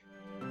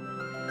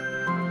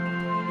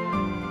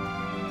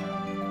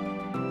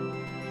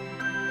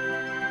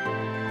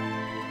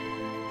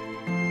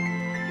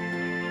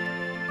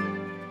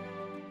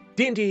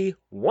D&D,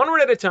 one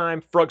word at a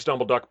time, Frog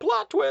Duck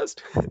plot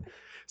twist.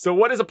 So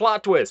what is a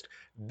plot twist?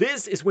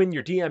 This is when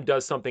your DM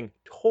does something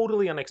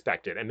totally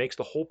unexpected and makes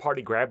the whole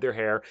party grab their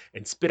hair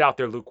and spit out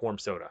their lukewarm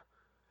soda.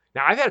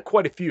 Now, I've had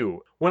quite a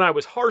few when I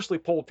was harshly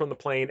pulled from the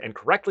plane and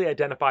correctly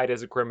identified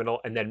as a criminal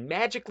and then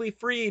magically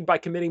freed by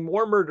committing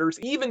more murders,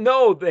 even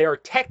though they are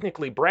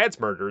technically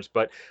Brad's murders,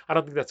 but I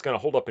don't think that's going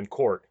to hold up in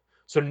court.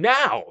 So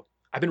now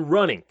I've been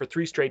running for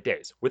 3 straight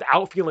days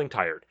without feeling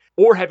tired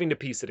or having to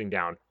pee sitting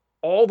down,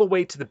 all the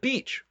way to the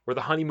beach where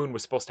the honeymoon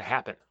was supposed to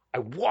happen. I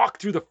walk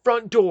through the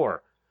front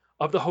door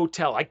of the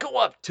hotel. I go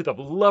up to the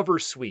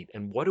lover's suite,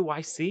 and what do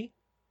I see?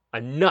 A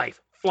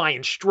knife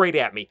flying straight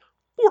at me.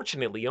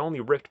 Fortunately, it only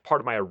ripped part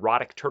of my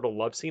erotic turtle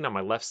love scene on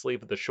my left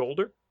sleeve of the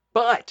shoulder.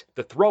 But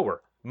the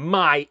thrower,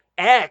 my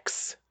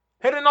ex,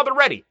 had another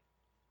ready.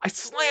 I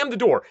slammed the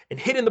door and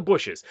hid in the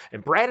bushes,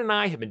 and Brad and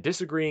I have been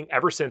disagreeing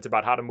ever since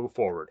about how to move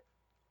forward.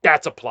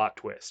 That's a plot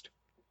twist.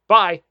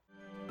 Bye.